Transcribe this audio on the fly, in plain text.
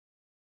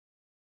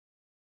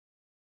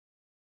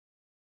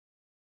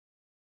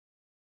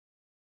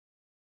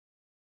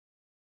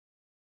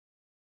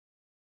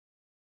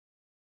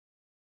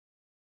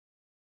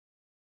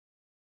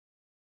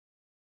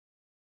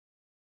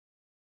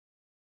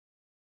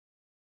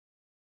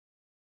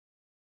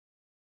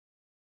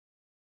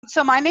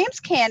So my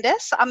name's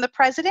Candace. I'm the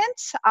president.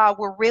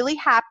 We're really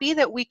happy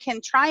that we can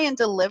try and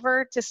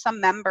deliver to some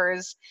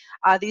members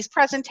these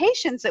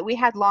presentations that we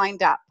had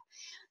lined up.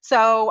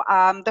 So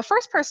the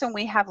first person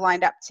we have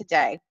lined up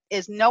today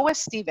is Noah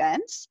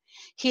Stevens.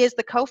 He is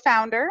the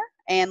co-founder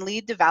and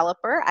lead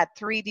developer at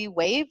 3D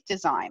Wave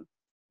Design.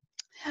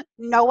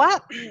 Noah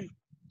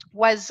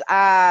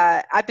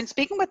I've been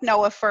speaking with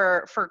Noah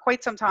for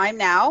quite some time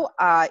now.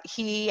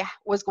 He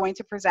was going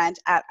to present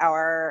at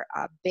our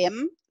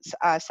BIM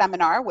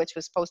seminar, which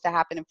was supposed to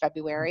happen in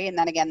February, and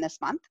then again this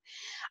month.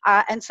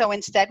 And so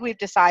instead, we've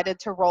decided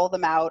to roll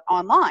them out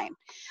online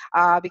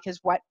because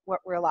what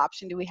real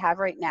option do we have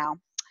right now?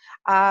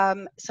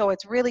 So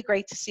it's really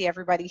great to see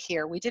everybody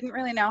here. We didn't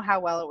really know how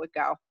well it would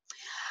go.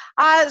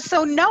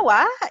 So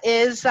Noah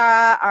is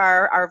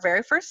our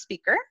very first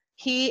speaker.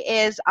 He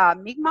is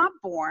Mi'kmaq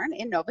born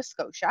in Nova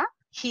Scotia.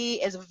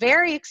 He is a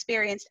very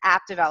experienced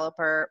app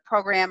developer,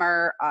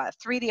 programmer,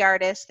 3D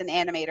artist, and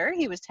animator.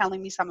 He was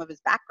telling me some of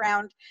his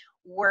background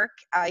work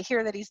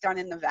here that he's done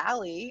in the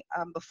Valley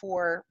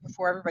before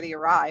everybody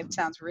arrived.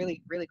 Sounds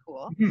really, really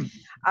cool.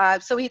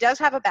 So he does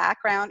have a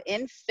background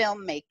in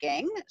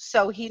filmmaking.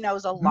 So he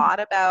knows a lot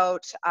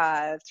about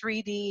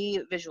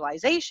 3D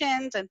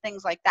visualizations and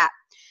things like that.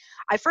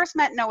 I first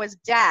met Noah's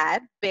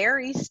dad,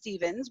 Barry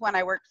Stevens, when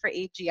I worked for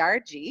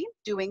AGRG,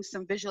 doing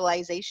some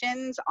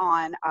visualizations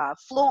on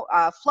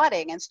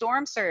flooding and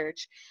storm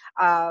surge,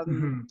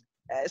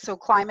 so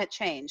climate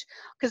change,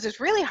 because it's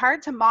really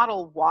hard to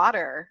model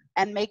water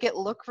and make it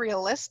look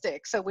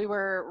realistic. So we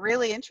were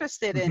really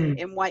interested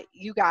in what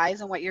you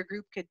guys and what your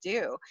group could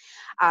do.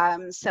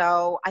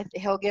 So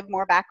he'll give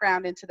more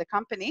background into the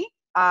company.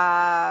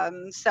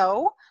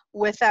 So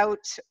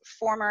without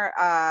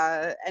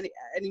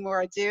any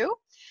more ado,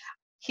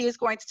 he is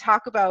going to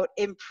talk about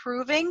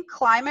improving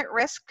climate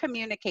risk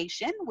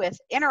communication with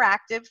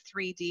interactive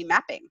 3D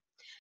mapping.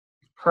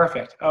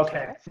 Perfect.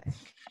 Okay.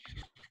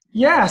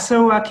 Yeah,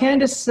 so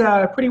Candace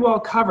pretty well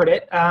covered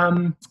it.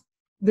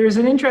 There's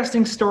an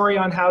interesting story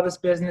on how this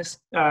business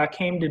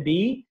came to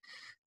be.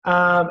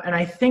 And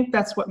I think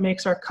that's what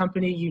makes our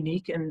company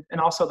unique and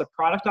also the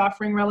product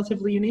offering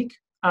relatively unique.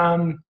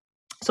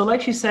 So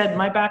like she said,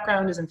 my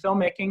background is in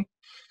filmmaking.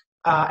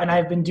 And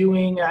I've been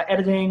doing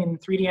editing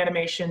and 3D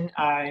animation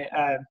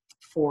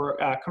for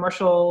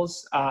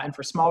commercials and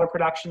for smaller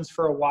productions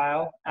for a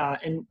while.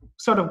 And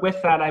sort of with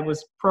that, I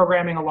was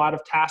programming a lot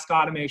of task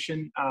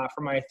automation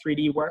for my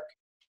 3D work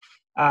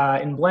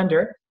in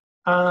Blender.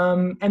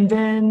 And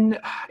then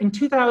in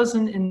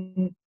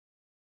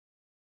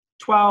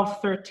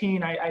 2012,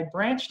 13, I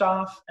branched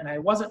off and I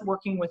wasn't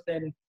working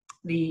within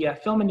the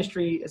film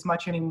industry as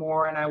much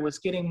anymore. And I was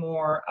getting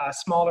more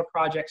smaller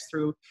projects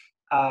through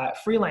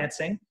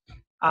freelancing.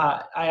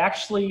 I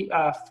actually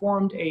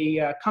formed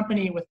a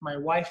company with my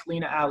wife,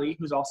 Lena Ali,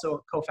 who's also a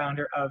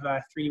co-founder of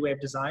 3D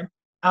Wave Design.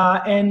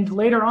 And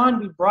later on,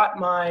 we brought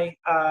my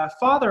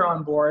father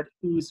on board,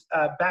 whose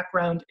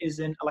background is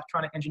in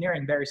electronic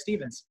engineering, Barry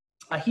Stevens.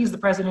 He's the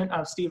president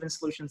of Stevens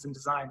Solutions and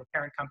Design, the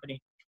parent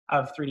company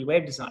of 3D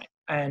Wave Design.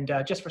 And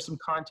just for some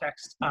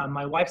context,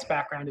 my wife's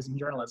background is in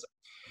journalism.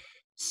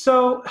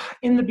 So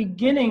in the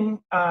beginning,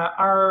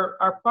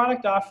 our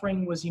product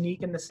offering was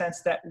unique in the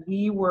sense that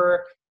we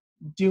were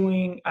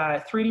doing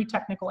 3D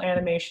technical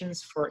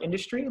animations for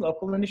industry,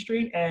 local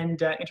industry,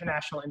 and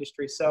international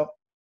industry. So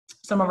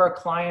some of our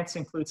clients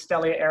include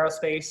Stelia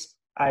Aerospace,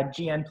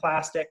 GN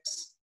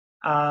Plastics,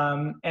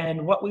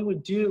 and what we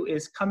would do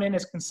is come in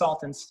as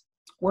consultants,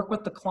 work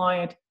with the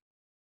client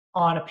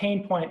on a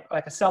pain point,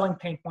 like a selling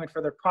pain point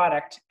for their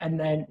product, and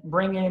then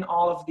bring in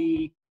all of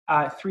the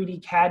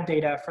 3D CAD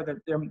data for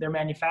their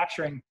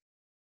manufacturing.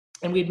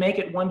 And we'd make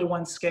it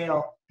one-to-one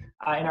scale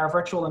in our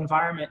virtual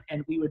environment,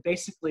 and we would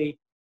basically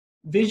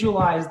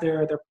visualize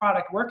their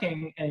product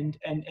working and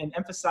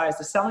emphasize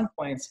the selling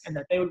points, and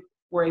that they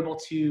were able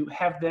to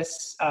have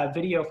this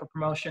video for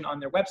promotion on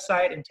their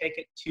website and take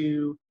it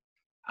to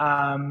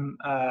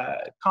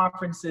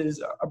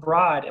conferences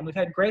abroad. And we've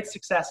had great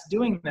success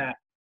doing that.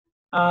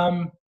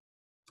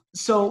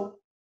 So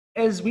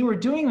as we were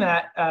doing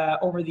that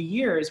over the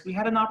years, we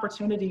had an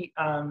opportunity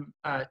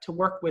to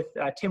work with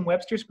Tim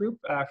Webster's group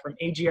from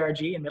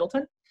AGRG in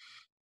Middleton.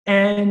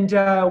 And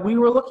we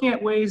were looking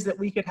at ways that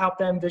we could help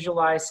them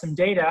visualize some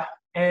data.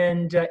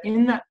 And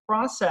in that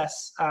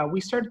process,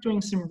 we started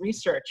doing some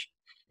research.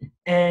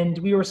 And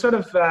we were sort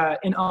of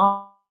in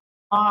awe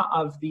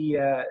of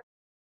the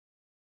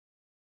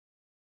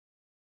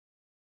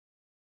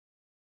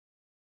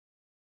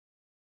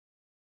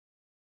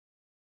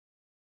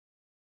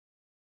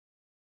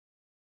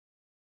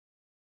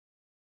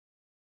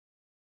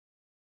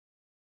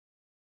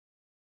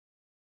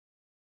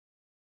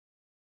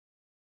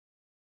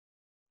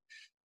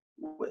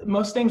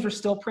most things were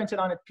still printed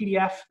on a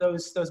PDF.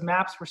 Those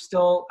maps were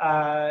still,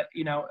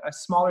 you know, a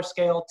smaller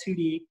scale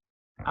 2D,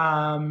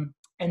 and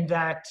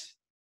that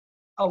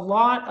a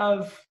lot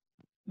of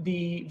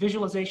the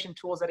visualization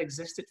tools that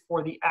existed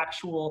for the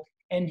actual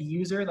end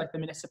user, like the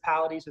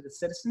municipalities or the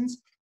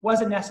citizens,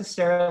 wasn't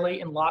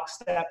necessarily in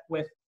lockstep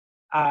with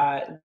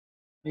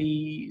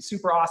the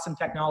super awesome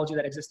technology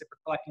that existed for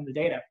collecting the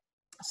data.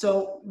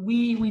 So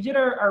we did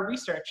our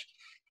research,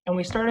 and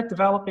we started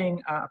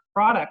developing a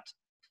product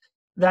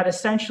that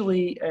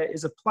essentially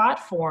is a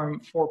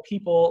platform for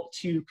people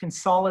to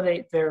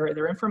consolidate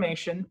their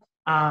information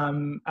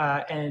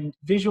and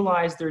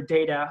visualize their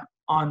data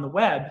on the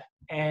web.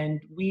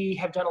 And we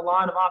have done a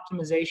lot of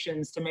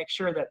optimizations to make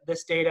sure that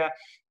this data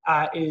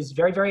is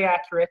very, very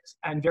accurate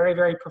and very,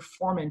 very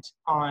performant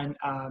on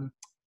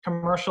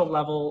commercial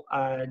level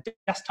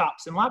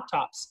desktops and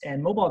laptops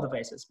and mobile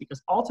devices,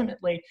 because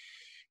ultimately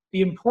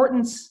the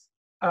importance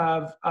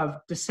of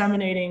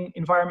disseminating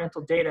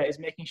environmental data is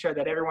making sure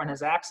that everyone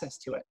has access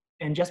to it.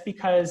 And just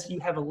because you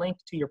have a link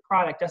to your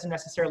product doesn't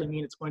necessarily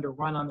mean it's going to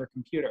run on their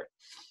computer.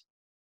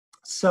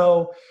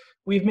 So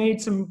we've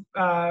made some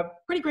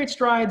pretty great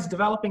strides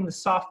developing the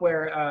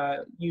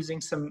software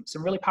using some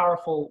really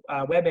powerful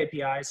web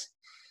APIs.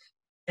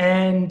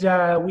 And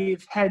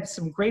we've had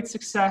some great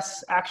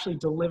success actually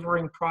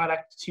delivering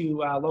product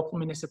to local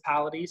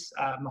municipalities,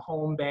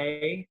 Mahone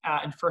Bay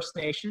and First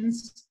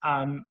Nations.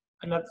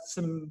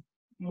 Some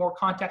more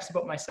context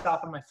about myself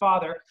and my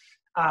father.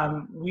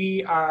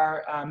 We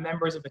are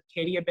members of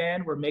Acadia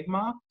Band, we're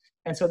Mi'kmaq,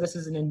 and so this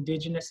is an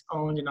Indigenous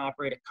owned and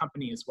operated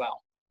company as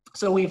well.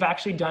 So we've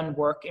actually done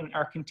work and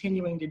are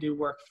continuing to do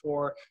work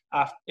for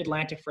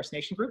Atlantic First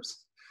Nation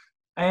groups.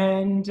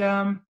 And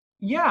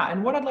yeah,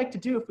 and what I'd like to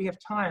do if we have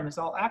time is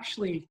I'll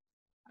actually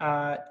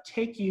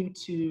take you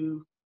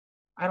to,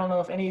 I don't know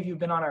if any of you have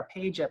been on our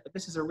page yet, but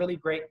this is a really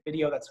great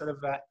video that sort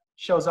of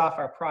shows off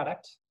our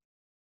product.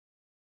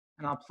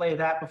 And I'll play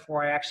that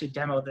before I actually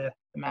demo the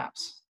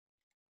maps.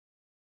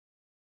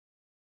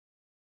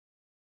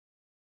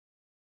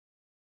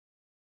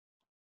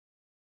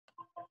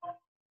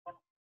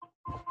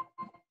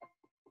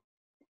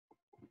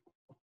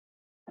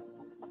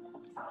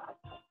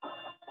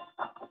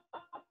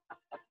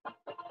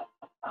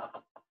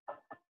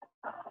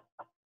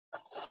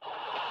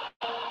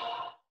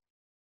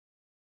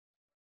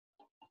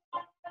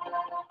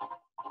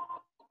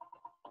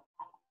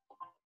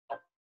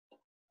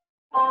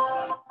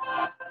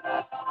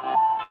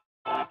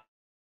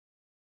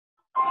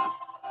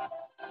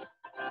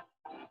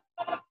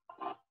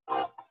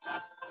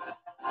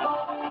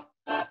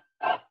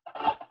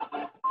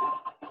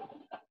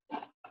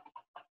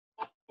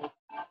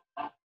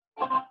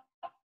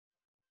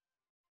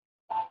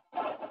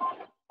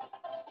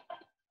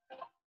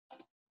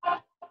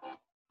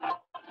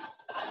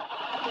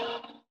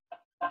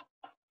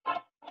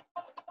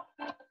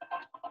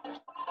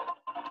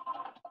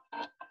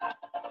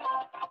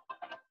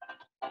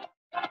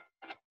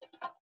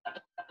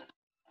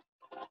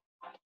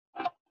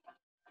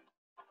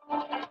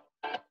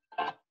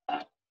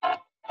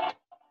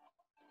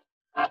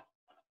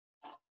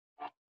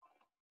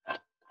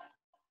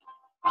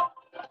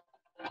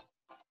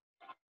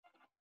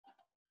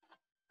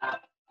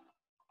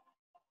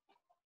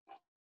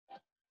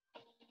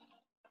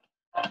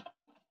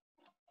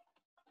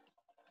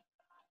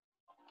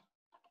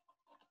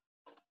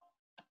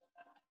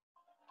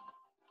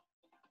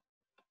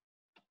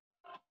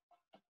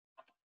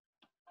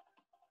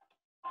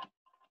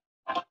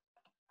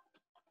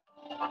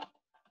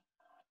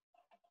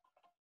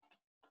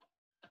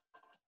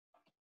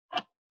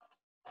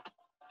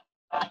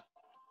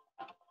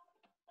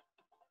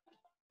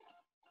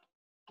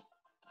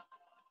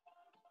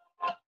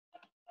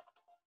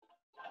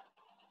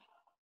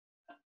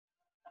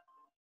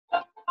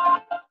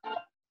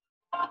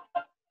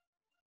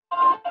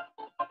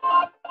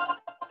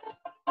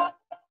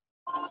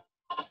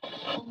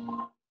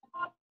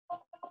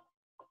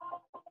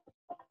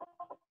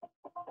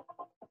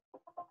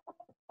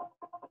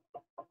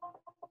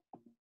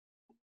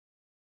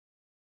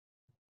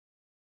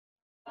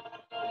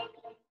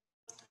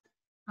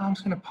 I'm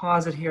just going to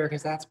pause it here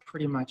because that's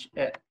pretty much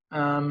it.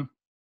 And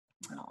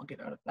I'll get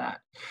out of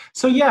that.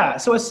 So yeah,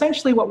 so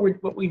essentially what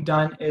we've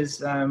done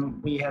is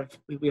we have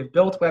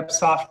built web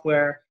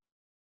software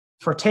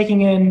for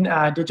taking in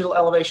digital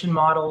elevation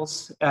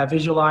models,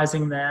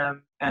 visualizing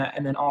them,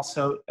 and then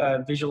also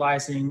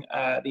visualizing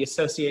the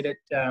associated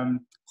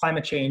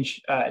climate change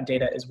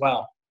data as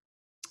well.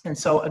 And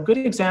so a good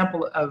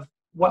example of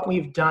what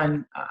we've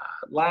done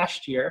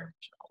last year,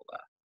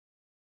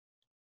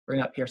 bring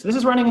up here. So this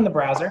is running in the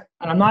browser,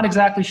 and I'm not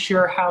exactly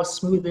sure how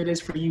smooth it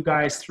is for you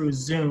guys through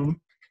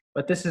Zoom,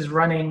 but this is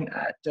running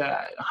at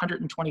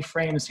 120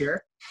 frames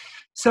here.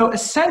 So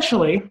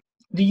essentially,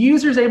 the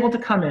user is able to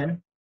come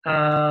in.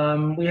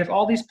 We have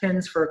all these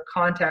pins for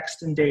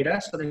context and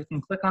data, so they can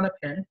click on a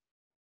pin.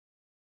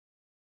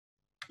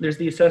 There's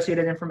the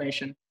associated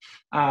information.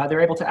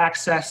 They're able to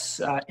access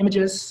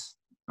images.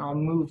 I'll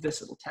move this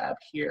little tab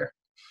here.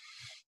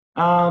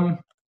 And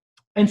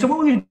so what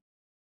we've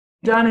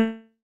done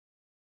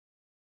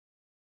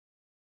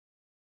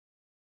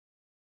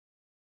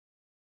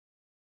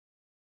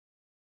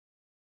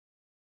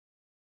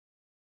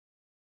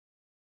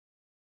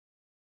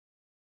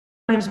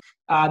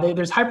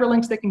there's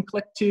hyperlinks they can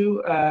click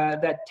to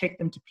that take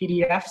them to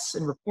PDFs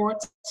and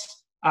reports.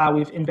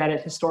 We've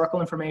embedded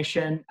historical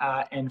information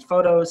and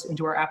photos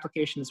into our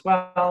application as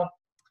well.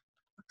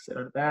 Exit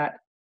out of that.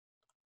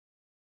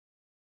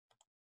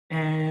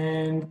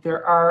 And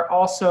there are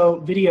also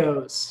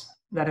videos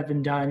that have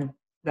been done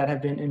that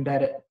have been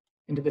embedded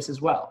into this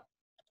as well.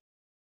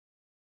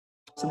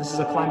 So this is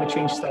a climate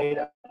change study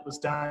that was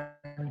done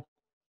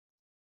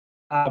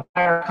by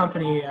our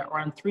company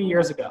around 3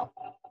 years ago.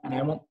 And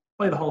I won't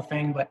play the whole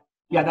thing, but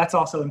yeah, that's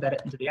also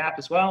embedded into the app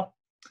as well.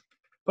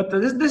 But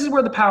this is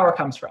where the power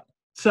comes from.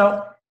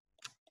 So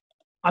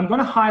I'm going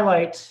to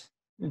highlight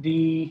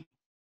the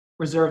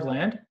reserve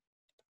land.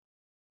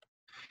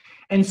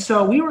 And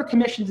so we were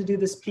commissioned to do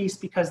this piece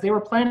because they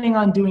were planning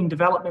on doing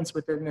developments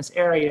within this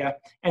area.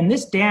 And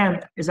this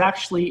dam is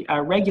actually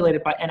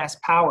regulated by NS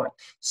Power.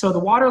 So the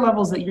water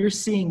levels that you're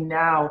seeing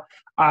now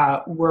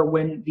were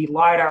when the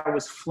LiDAR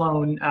was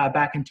flown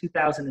back in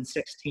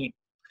 2016.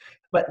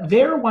 But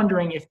they're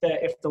wondering if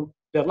the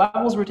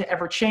levels were to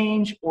ever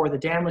change or the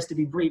dam was to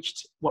be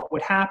breached, what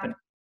would happen?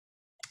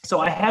 So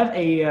I have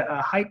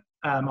a height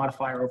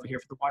modifier over here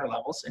for the water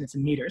levels, and it's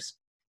in meters.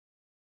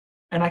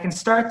 And I can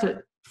start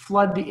to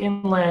flood the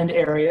inland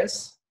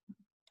areas,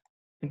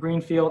 the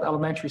Greenfield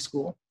Elementary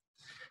School.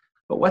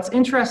 But what's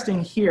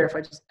interesting here, if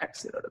I just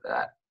exit out of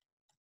that,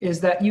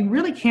 is that you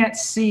really can't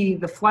see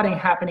the flooding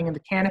happening in the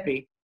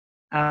canopy.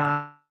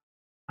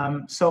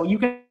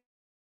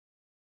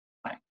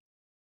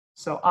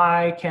 So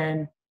I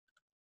can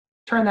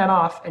turn that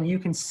off, and you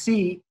can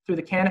see through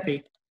the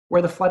canopy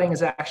where the flooding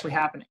is actually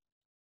happening.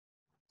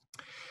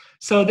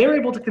 So they're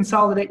able to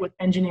consolidate with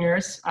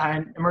engineers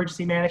and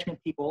emergency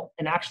management people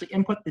and actually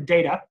input the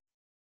data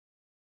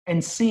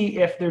and see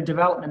if their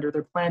development or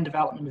their planned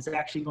development is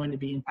actually going to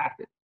be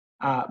impacted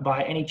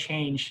by any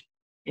change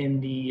in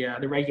the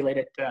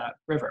regulated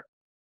river.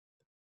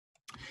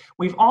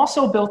 We've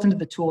also built into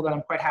the tool that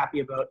I'm quite happy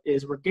about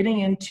is we're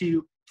getting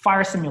into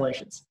fire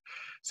simulations.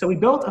 So we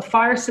built a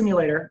fire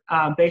simulator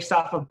based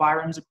off of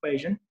Byram's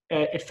equation.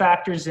 It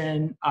factors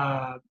in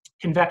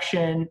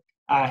convection,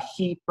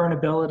 heat,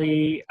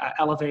 burnability,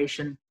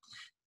 elevation.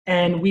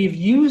 And we've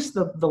used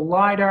the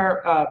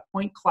LiDAR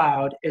point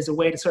cloud as a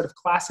way to sort of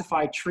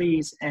classify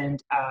trees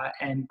and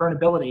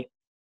burnability.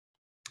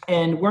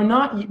 And we're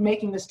not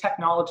making this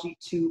technology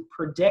to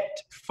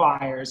predict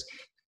fires,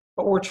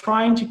 but we're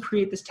trying to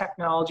create this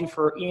technology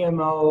for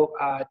EMO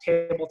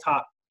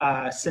tabletop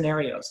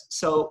scenarios.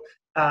 So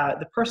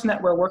the person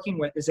that we're working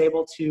with is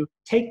able to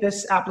take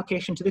this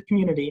application to the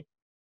community,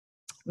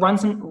 run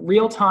some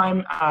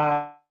real-time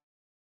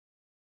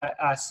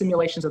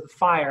simulations of the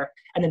fire,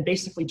 and then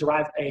basically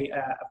derive a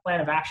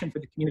plan of action for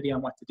the community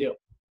on what to do.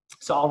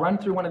 So I'll run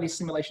through one of these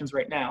simulations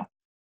right now.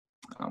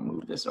 I'll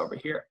move this over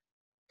here.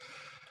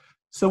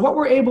 So what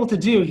we're able to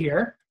do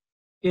here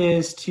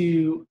is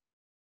to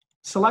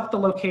select the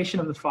location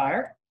of the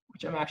fire,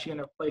 which I'm actually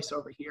going to place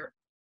over here.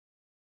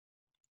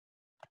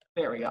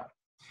 There we go.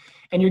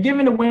 And you're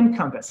given a wind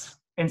compass.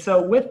 And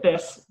so with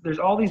this, there's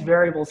all these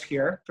variables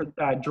here for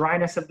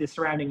dryness of the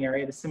surrounding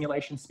area, the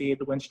simulation speed,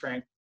 the wind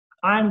strength.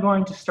 I'm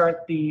going to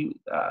start the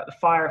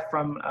fire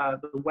from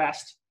the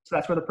west, so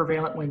that's where the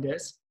prevalent wind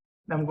is.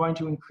 And I'm going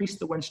to increase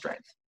the wind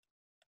strength.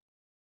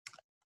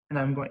 And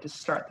I'm going to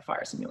start the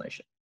fire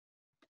simulation.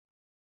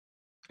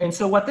 And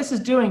so what this is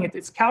doing,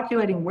 it's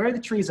calculating where the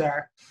trees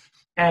are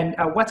and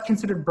what's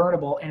considered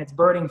burnable, and it's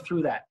burning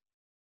through that.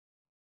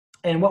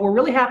 And what we're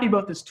really happy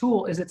about this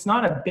tool is it's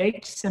not a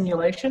baked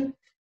simulation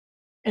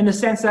in the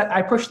sense that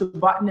I push the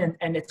button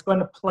and it's going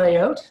to play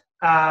out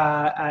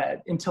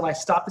until I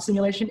stop the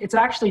simulation. It's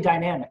actually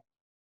dynamic.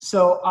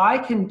 So I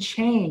can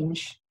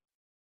change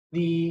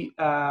the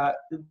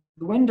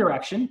wind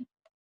direction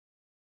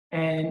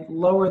and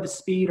lower the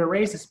speed or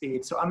raise the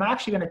speed. So I'm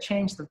actually going to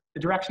change the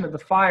direction of the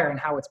fire and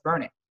how it's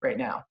burning right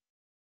now.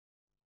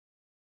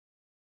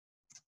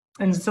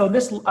 And so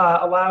this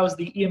allows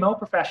the EMO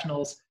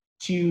professionals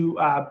to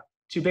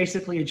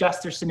basically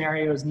adjust their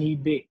scenarios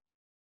need be.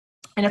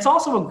 And it's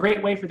also a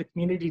great way for the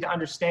community to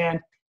understand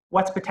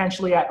what's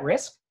potentially at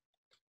risk,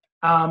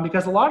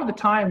 because a lot of the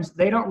times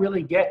they don't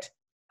really get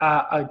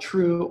a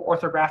true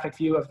orthographic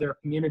view of their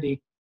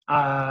community.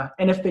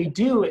 And if they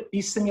do,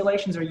 these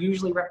simulations are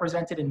usually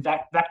represented in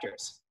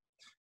vectors,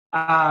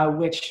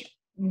 which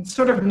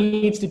sort of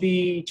needs to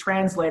be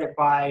translated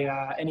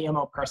by an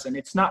EMO person.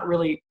 It's not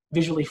really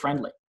visually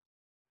friendly.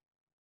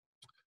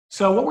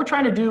 So what we're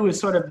trying to do is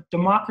sort of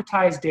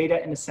democratize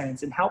data in a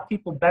sense and help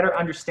people better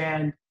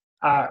understand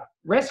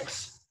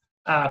risks,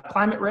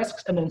 climate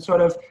risks, and then sort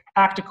of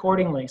act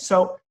accordingly.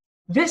 So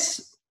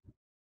this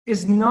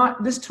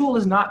tool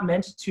is not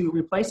meant to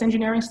replace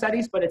engineering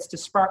studies, but it's to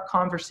spark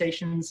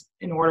conversations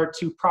in order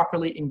to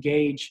properly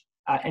engage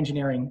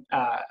engineering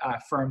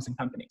firms and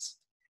companies.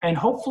 And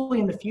hopefully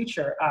in the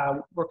future,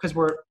 because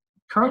we're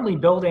currently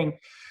building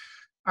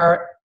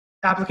our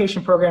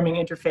application programming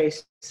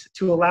interface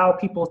to allow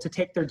people to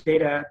take their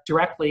data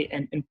directly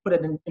and put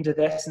it into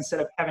this instead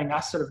of having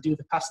us sort of do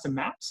the custom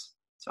maps.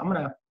 So I'm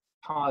going to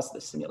pause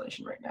this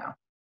simulation right now.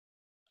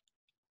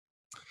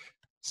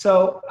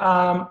 So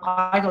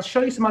I'll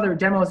show you some other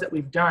demos that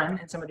we've done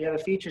and some of the other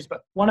features,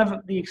 but one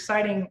of the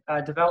exciting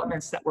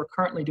developments that we're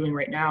currently doing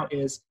right now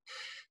is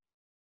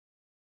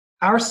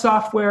our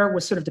software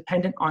was sort of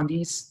dependent on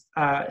these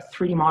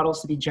 3D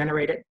models to be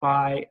generated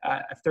by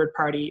a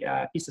third-party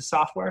piece of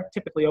software,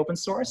 typically open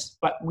source,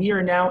 but we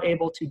are now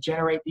able to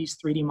generate these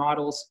 3D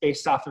models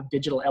based off of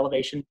digital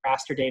elevation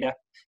raster data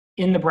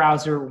in the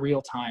browser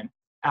real time,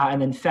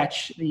 and then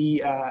fetch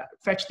the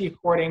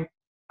according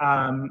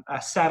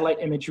satellite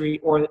imagery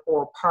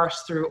or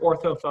parse through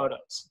ortho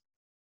photos.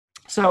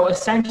 So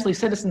essentially,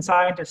 citizen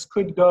scientists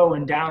could go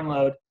and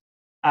download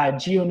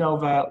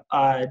GeoNova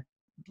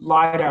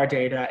LiDAR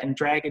data and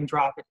drag and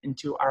drop it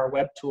into our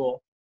web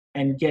tool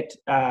and get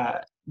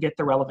the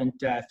relevant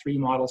 3D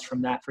models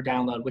from that for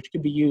download, which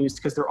could be used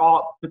because they're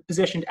all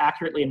positioned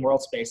accurately in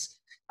world space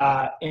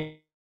in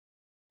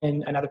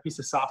another piece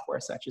of software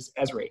such as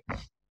Esri.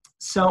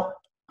 So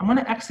I'm going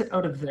to exit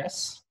out of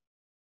this.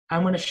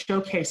 I'm going to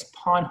showcase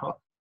Pawnhook.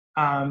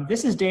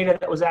 This is data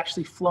that was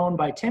actually flown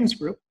by Tim's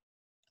group,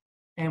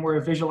 and we're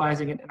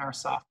visualizing it in our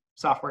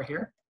software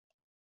here.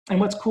 And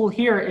what's cool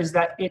here is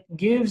that it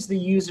gives the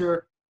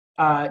user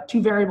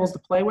two variables to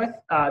play with.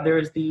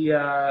 There's the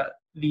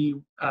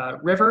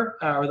river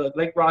or the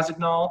Lake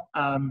Rosignol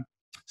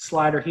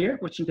slider here,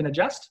 which you can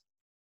adjust.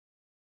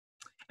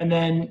 And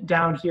then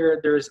down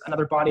here, there's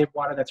another body of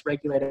water that's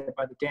regulated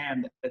by the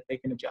dam that they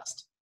can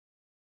adjust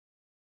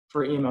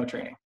for EMO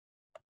training.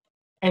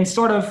 And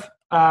sort of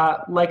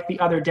like the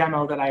other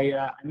demo that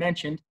I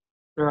mentioned,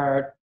 there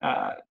are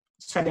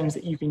settings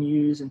that you can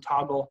use and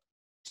toggle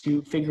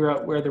to figure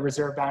out where the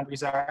reserve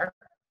boundaries are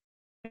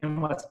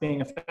and what's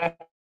being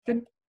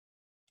affected.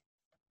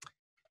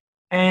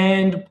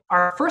 And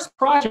our first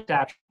project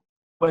actually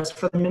was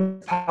for the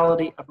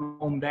municipality of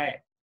Mahone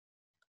Bay.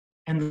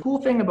 And the cool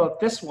thing about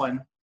this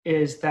one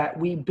is that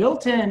we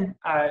built in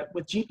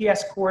with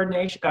GPS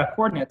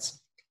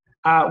coordinates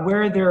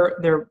where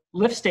their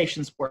lift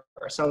stations were.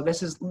 So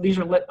these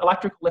are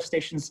electrical lift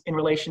stations in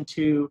relation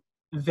to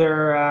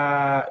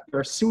their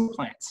sewer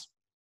plants.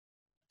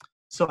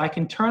 So I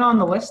can turn on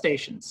the lift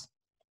stations,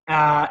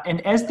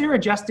 and as they're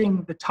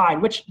adjusting the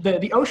tide, which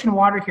the ocean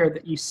water here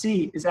that you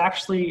see is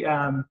actually,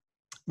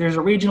 there's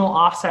a regional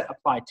offset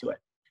applied to it.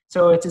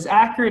 So it's as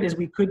accurate as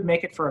we could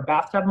make it for a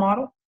bathtub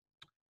model.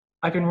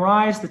 I can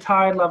rise the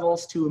tide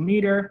levels to 1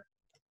 meter,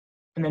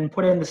 and then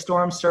put in the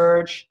storm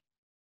surge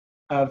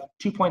of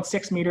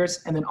 2.6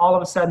 meters, and then all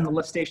of a sudden the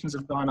lift stations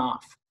have gone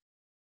off.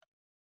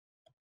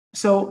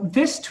 So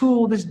this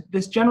tool,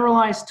 this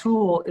generalized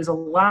tool, is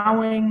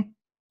allowing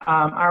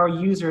our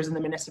users in the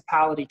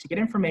municipality to get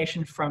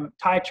information from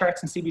tide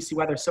charts and CBC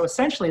weather. So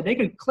essentially, they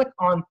could click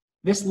on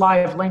this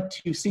live link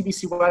to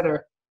CBC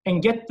weather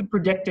and get the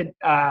predicted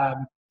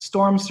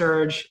storm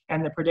surge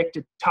and the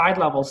predicted tide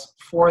levels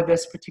for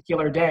this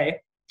particular day,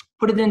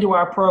 put it into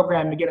our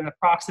program to get an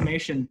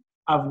approximation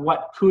of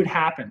what could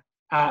happen.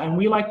 And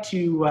we like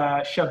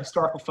to show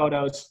historical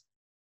photos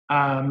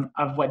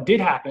of what did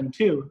happen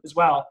too, as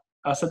well.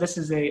 So this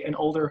is an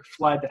older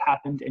flood that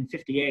happened in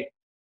 '58,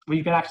 where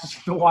you can actually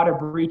see the water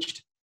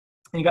breached,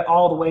 and you got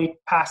all the way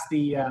past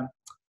the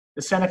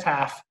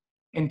cenotaph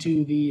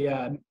into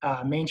the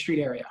Main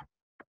Street area.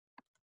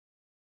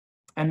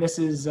 And this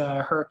is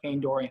Hurricane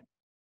Dorian.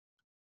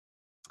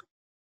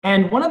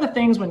 And one of the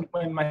things when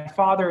my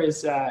father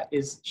is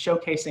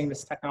showcasing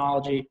this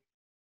technology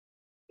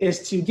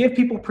is to give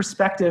people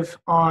perspective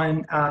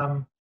on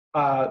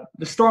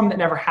the storm that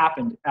never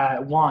happened,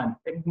 Juan.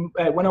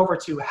 It went over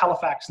to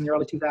Halifax in the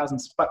early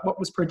 2000s, but what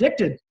was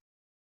predicted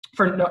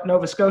for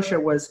Nova Scotia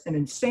was an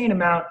insane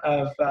amount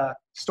of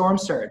storm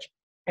surge.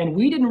 And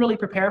we didn't really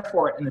prepare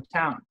for it in the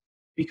town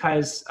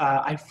because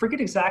I forget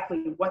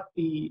exactly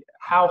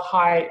how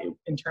high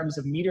in terms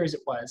of meters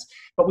it was,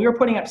 but we were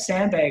putting up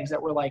sandbags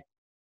that were like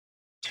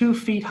 2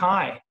 feet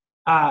high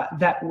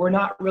that were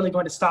not really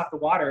going to stop the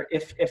water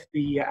if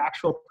the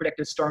actual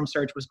predicted storm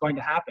surge was going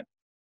to happen.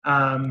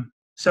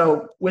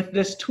 So with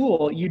this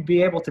tool, you'd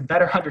be able to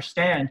better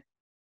understand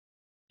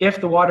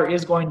if the water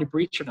is going to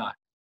breach or not.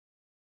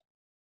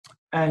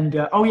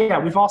 And oh yeah,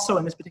 we've also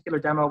in this particular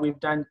demo we've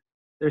done.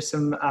 There's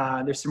some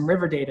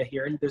river data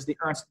here. There's the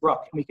Ernst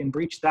Brook, and we can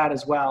breach that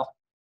as well.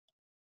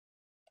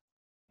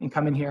 And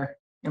come in here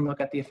and look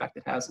at the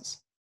affected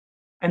houses.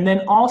 And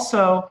then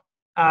also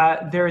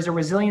there is a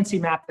resiliency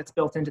map that's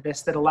built into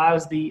this that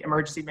allows the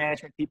emergency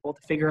management people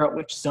to figure out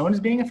which zone is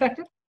being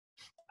affected.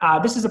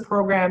 This is a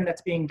program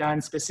that's being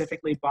done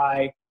specifically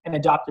by and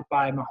adopted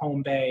by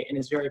Mahone Bay and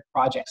is very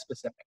project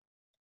specific.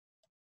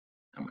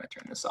 I'm going to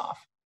turn this off.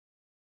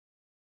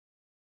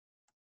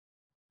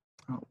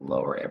 I'll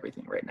lower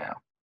everything right now.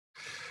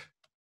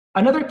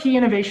 Another key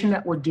innovation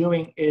that we're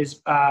doing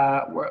is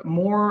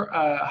more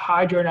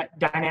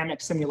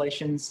hydrodynamic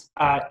simulations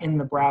in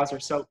the browser.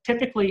 So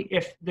typically,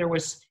 if there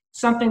was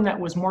something that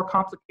was more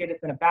complicated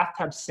than a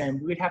bathtub sim,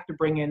 we'd have to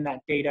bring in that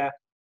data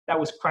that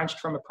was crunched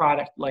from a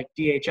product like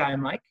DHI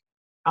and Mike.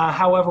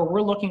 However,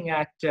 we're looking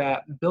at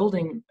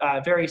building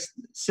very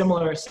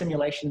similar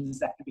simulations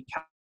that can be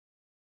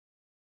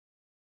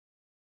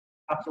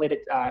calculated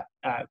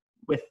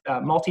with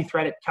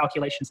multi-threaded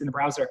calculations in the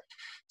browser.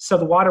 So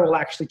the water will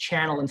actually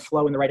channel and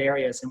flow in the right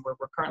areas, and we're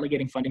currently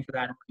getting funding for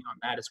that and working on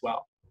that as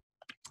well.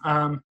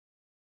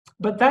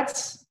 But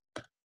that's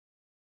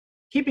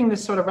keeping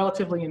this sort of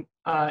relatively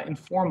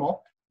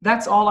informal.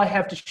 That's all I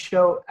have to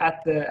show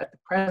at the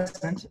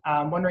present.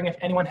 I'm wondering if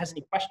anyone has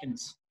any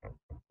questions.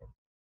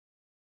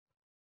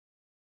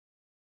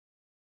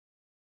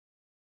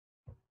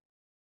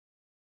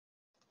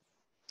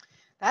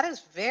 That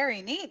is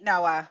very neat,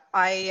 Noah.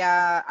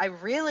 I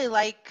really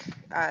like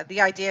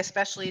the idea,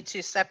 especially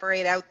to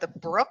separate out the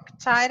brook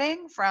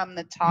tiding from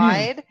the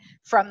tide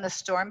from the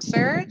storm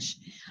surge,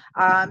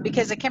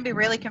 because it can be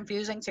really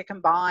confusing to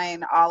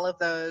combine all of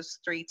those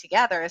three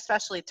together,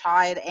 especially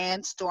tide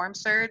and storm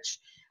surge.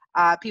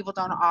 People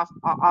don't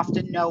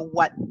often know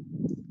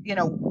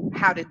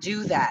how to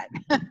do that.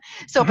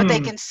 So, but they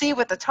can see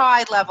what the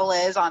tide level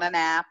is on an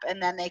app, and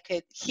then they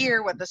could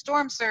hear what the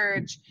storm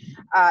surge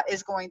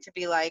is going to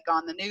be like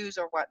on the news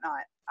or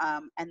whatnot,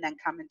 and then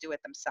come and do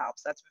it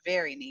themselves. That's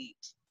very neat.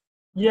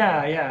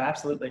 Yeah,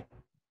 absolutely.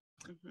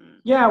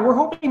 Yeah, we're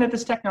hoping that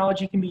this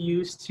technology can be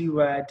used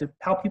to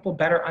help people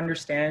better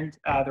understand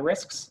the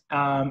risks,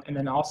 and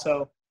then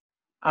also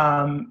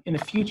in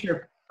the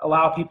future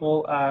allow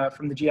people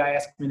from the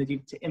GIS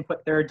community to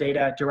input their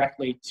data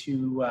directly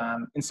to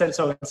instead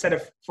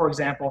of, for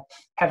example,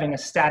 having a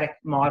static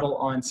model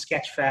on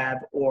Sketchfab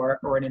or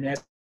in an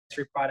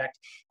Esri product,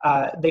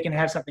 they can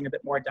have something a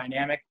bit more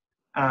dynamic.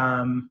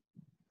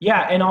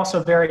 Yeah, and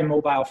also very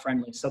mobile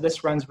friendly. So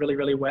this runs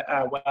really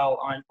well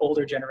on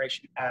older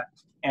generation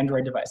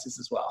Android devices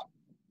as well.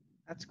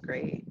 That's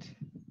great.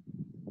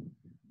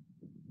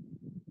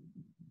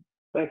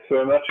 Thanks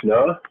very much,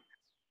 Noah.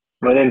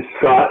 My name's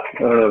Scott.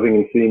 I don't know if you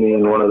can see me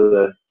in one of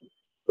the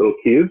little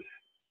cubes.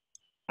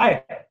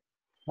 Hi.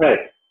 Hey,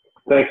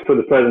 thanks for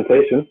the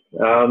presentation.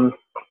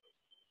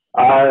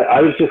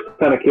 I was just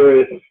kind of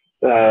curious,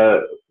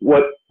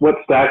 what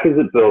stack is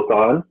it built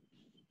on?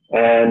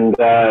 And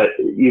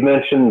you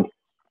mentioned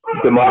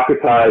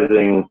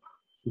democratizing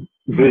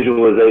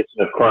visualization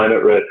of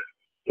climate risk.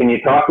 Can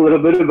you talk a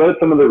little bit about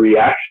some of the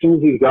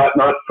reactions you've got,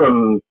 not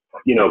from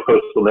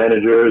coastal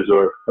managers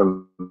or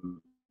from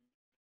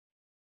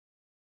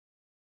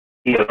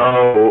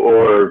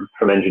or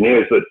from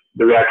engineers, but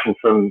the reaction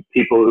from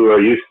people who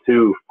are used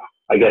to,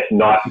 I guess,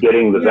 not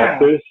getting the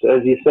vectors,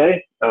 as you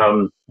say?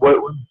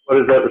 What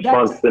has that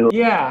response been?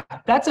 Yeah,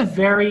 that's a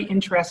very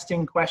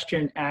interesting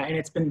question, and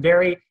it's been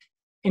very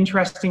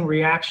interesting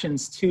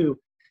reactions too.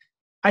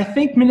 I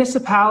think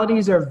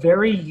municipalities are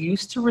very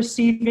used to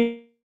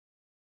receiving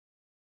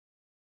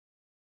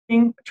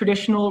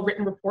traditional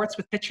written reports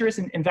with pictures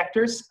and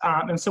vectors,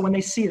 and so when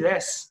they see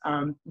this,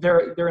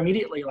 they're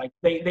immediately like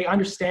they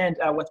understand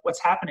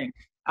what's happening.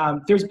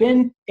 There's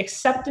been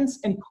acceptance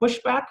and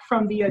pushback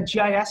from the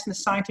GIS and the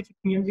scientific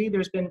community.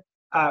 There's been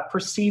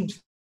perceived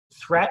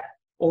threat,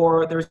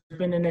 or there's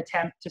been an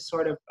attempt to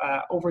sort of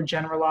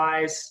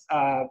overgeneralize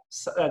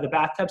the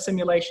bathtub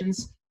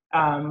simulations.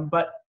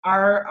 But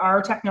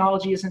our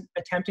technology isn't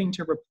attempting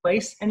to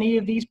replace any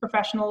of these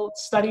professional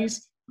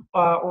studies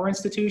or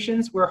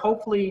institutions. We're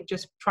hopefully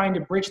just trying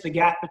to bridge the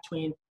gap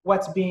between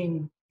what's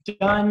being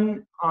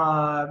done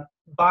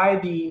by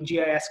the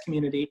GIS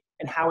community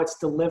and how it's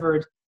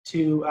delivered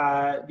to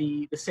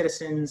the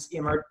citizens, the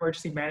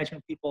emergency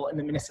management people, and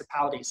the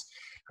municipalities.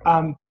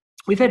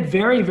 We've had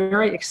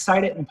very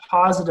excited and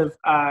positive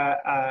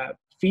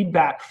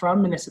feedback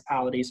from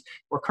municipalities.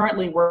 We're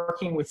currently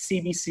working with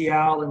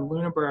CBCL and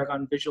Lunenburg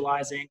on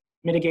visualizing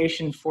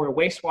mitigation for a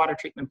wastewater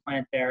treatment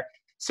plant there.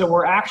 So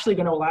we're actually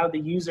going to allow the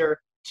user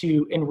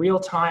to, in real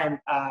time,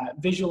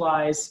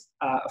 visualize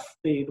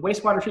the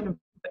wastewater treatment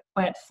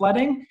plant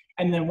flooding,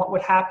 and then what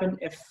would happen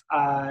if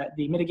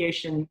the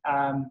mitigation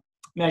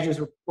measures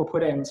were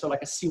put in, so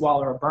like a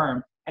seawall or a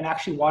berm, and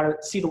actually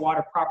see the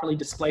water properly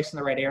displaced in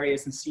the right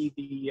areas and see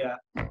the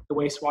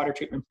wastewater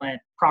treatment plant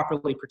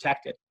properly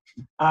protected.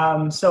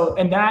 And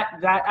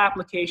that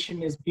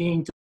application is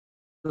being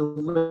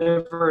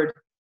delivered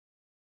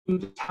to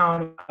the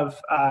town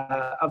of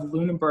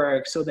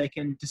Lunenburg, so they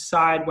can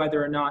decide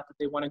whether or not that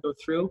they want to go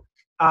through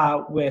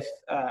with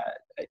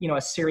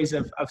a series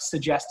of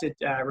suggested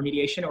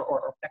remediation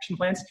or protection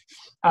plans.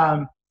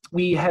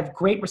 We have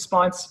great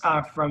response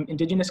from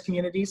indigenous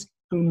communities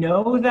who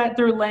know that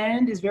their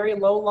land is very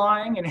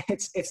low-lying and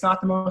it's not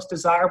the most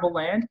desirable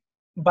land.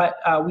 But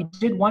we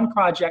did one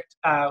project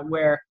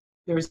where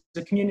there's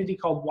a community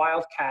called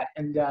Wildcat,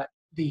 and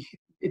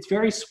it's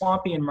very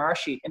swampy and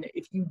marshy. And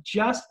if you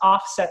just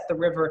offset the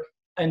river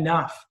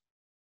enough,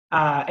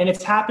 and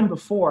it's happened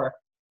before,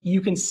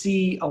 you can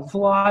see a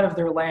lot of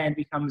their land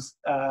becomes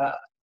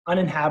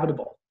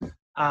uninhabitable.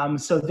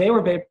 So they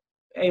were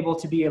able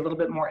to be a little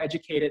bit more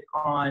educated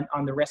on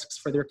the risks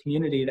for their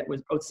community that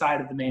was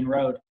outside of the main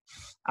road.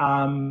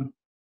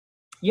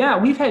 Yeah,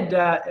 we've had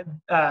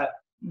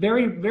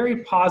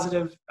very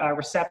positive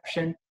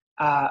reception,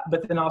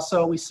 but then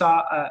also we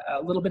saw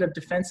a little bit of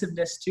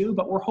defensiveness too,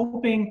 but we're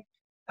hoping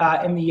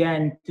in the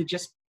end to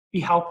just be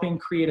helping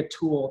create a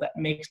tool that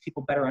makes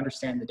people better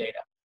understand the data.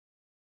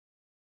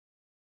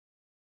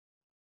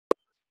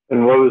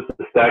 And what was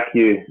the stack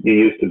you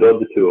used to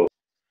build the tool?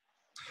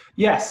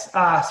 Yes,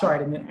 sorry,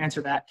 I didn't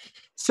answer that.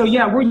 So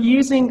yeah, we're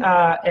using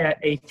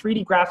a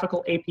 3D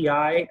graphical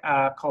API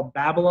called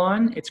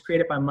Babylon. It's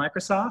created by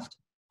Microsoft.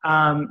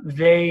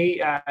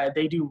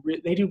 They do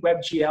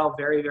WebGL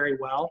very, very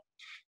well.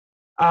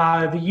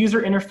 The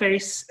user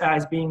interface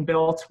is being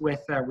built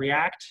with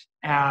React,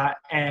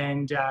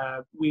 and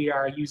we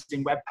are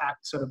using Webpack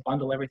to sort of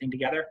bundle everything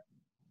together.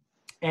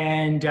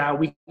 And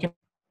we can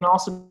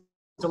also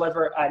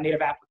deliver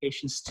native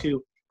applications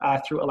too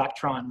through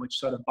Electron, which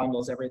sort of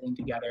bundles everything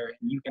together.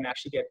 And you can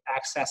actually get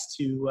access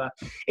to,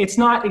 it's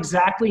not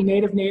exactly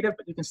native,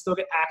 but you can still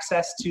get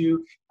access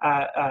to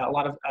a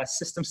lot of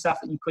system stuff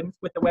that you couldn't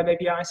with the Web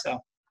API. So.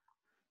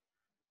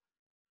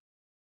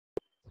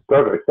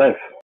 Perfect, thanks.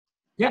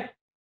 Yeah.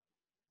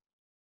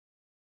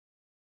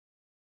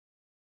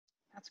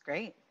 That's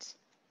great.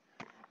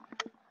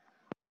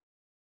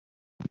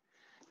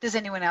 Does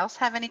anyone else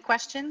have any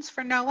questions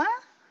for Noah?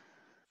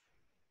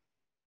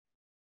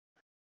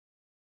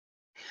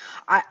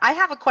 I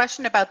have a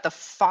question about the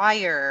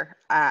Fire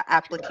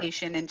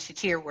application into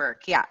tier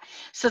work. Yeah,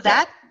 so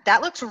that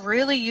looks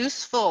really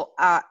useful.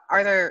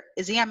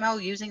 Is EMO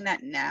using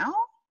that now?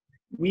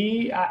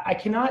 I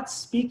cannot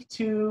speak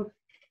to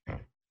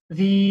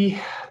the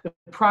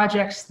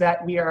projects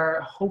that we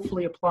are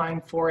hopefully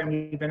applying for and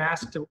we've been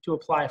asked to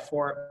apply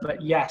for,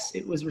 but yes,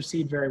 it was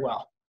received very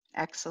well.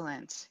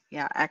 Excellent.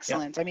 Yeah,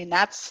 excellent. Yeah. I mean,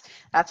 that's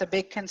a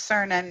big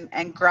concern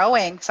and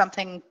growing,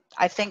 something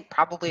I think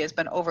probably has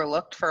been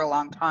overlooked for a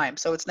long time.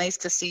 So it's nice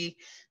to see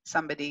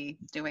somebody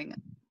doing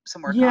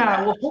some work on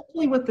that. Well,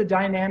 hopefully with the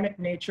dynamic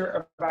nature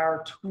of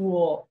our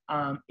tool,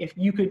 if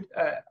you could,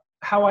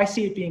 how I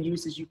see it being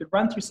used is you could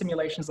run through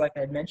simulations like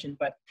I had mentioned,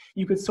 but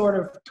you could sort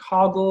of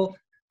toggle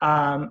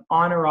on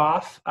or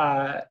off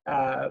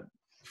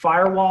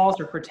firewalls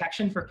or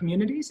protection for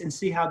communities and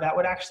see how that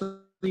would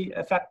actually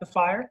affect the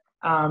fire.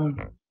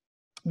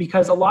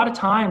 Because a lot of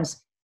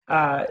times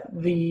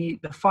the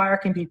fire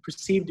can be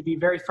perceived to be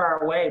very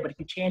far away, but if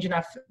you change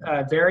enough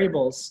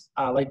variables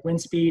like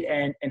wind speed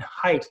and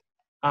height,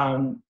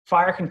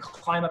 fire can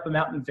climb up a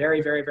mountain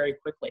very, very, very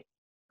quickly.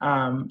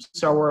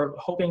 So we're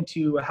hoping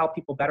to help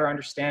people better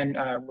understand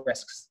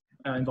risks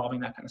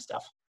involving that kind of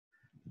stuff.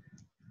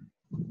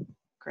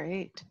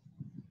 Great.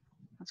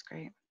 That's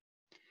great.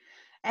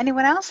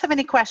 Anyone else have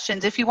any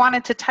questions? If you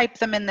wanted to type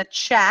them in the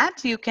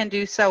chat, you can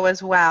do so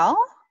as well.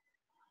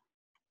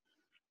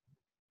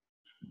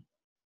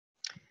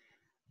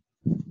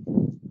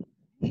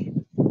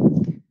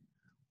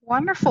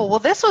 Wonderful. Well,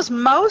 this was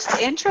most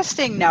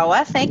interesting,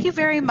 Noah. Thank you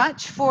very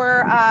much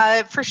for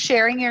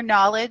sharing your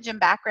knowledge and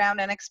background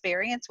and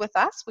experience with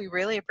us. We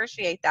really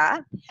appreciate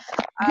that.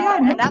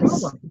 Yeah,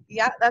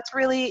 that's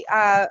really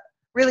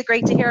really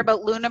great to hear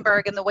about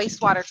Lunenburg and the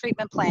wastewater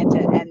treatment plant,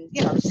 and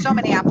you know, so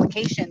many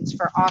applications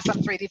for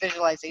awesome 3D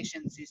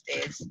visualizations these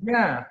days.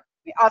 Yeah.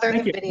 Other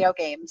than video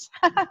games.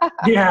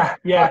 Yeah.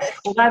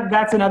 Well,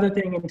 that's another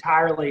thing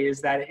entirely, is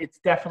that it's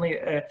definitely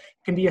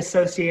can be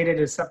associated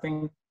as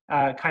something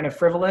kind of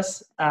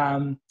frivolous,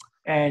 and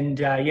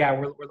yeah,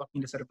 we're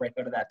looking to sort of break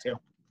out of that too.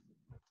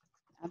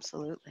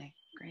 Absolutely.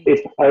 Great.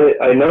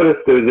 I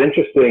noticed it was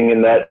interesting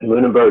in that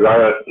Lunenburg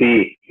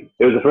RFP.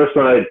 It was the first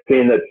one I'd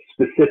seen that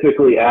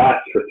specifically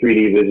asked for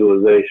 3D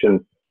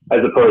visualization as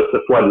opposed to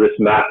flood risk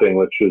mapping,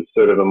 which was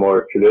sort of a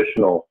more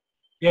traditional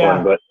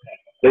one. But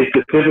they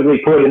specifically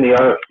put in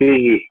the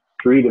RFP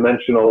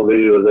three-dimensional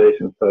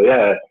visualization. So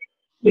yeah.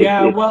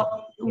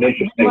 Well,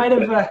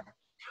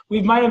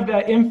 we might have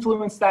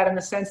influenced that in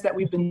the sense that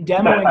we've been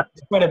demoing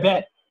quite a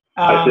bit.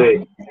 I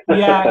see.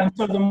 Yeah, and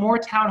so the more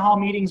town hall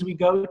meetings we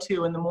go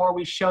to and the more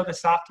we show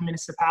this off to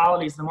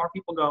municipalities, the more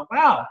people go,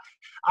 wow,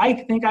 I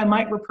think I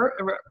might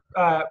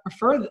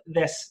prefer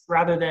this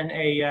rather than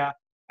a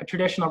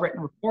traditional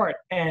written report.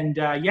 And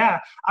yeah,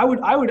 I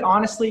would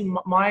honestly,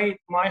 my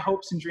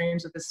hopes and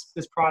dreams of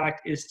this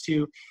product is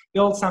to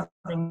build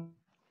something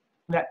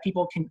that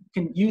people can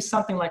use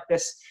something like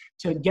this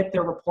to get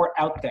their report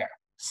out there.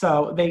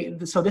 So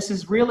this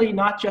is really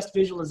not just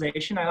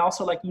visualization. I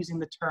also like using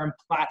the term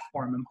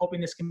platform. I'm hoping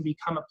this can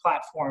become a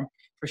platform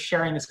for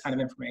sharing this kind of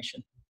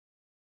information.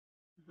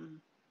 Mm-hmm.